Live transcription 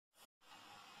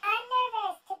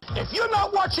If you're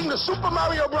not watching the Super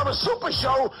Mario Bros. Super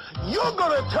Show, you're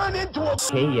gonna turn into a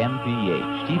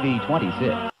KMPH TV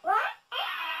 26.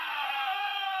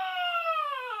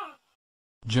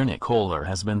 Journey Kohler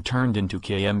has been turned into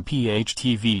KMPH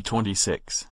TV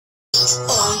 26.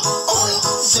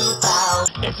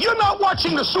 If you're not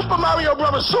watching the Super Mario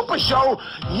Bros. Super Show,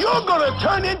 you're gonna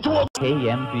turn into a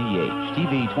KMPH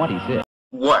TV 26.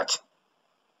 What?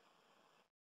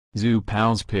 Zoo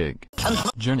Pals Pig.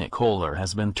 Journey Kohler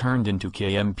has been turned into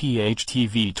KMPH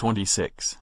TV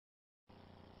 26.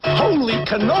 Holy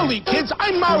cannoli, kids,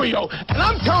 I'm Mario, and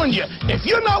I'm telling you, if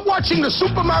you're not watching the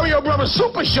Super Mario Bros.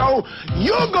 Super Show,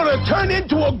 you're gonna turn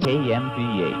into a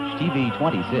KMPH TV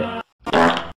 26.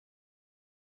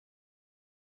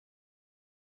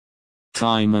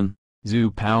 Simon.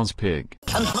 Zoo Pals Pig.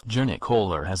 Journey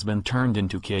Kohler has been turned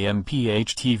into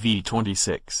KMPH TV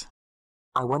 26.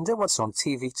 I wonder what's on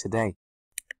TV today.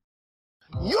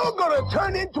 You're gonna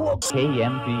turn into a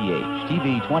KMPH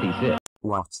TV 26.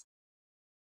 What?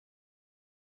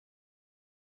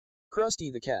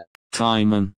 Krusty the Cat.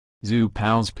 Simon. Zoo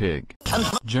Pals Pig.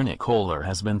 Journey Kohler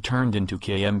has been turned into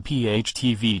KMPH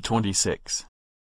TV 26.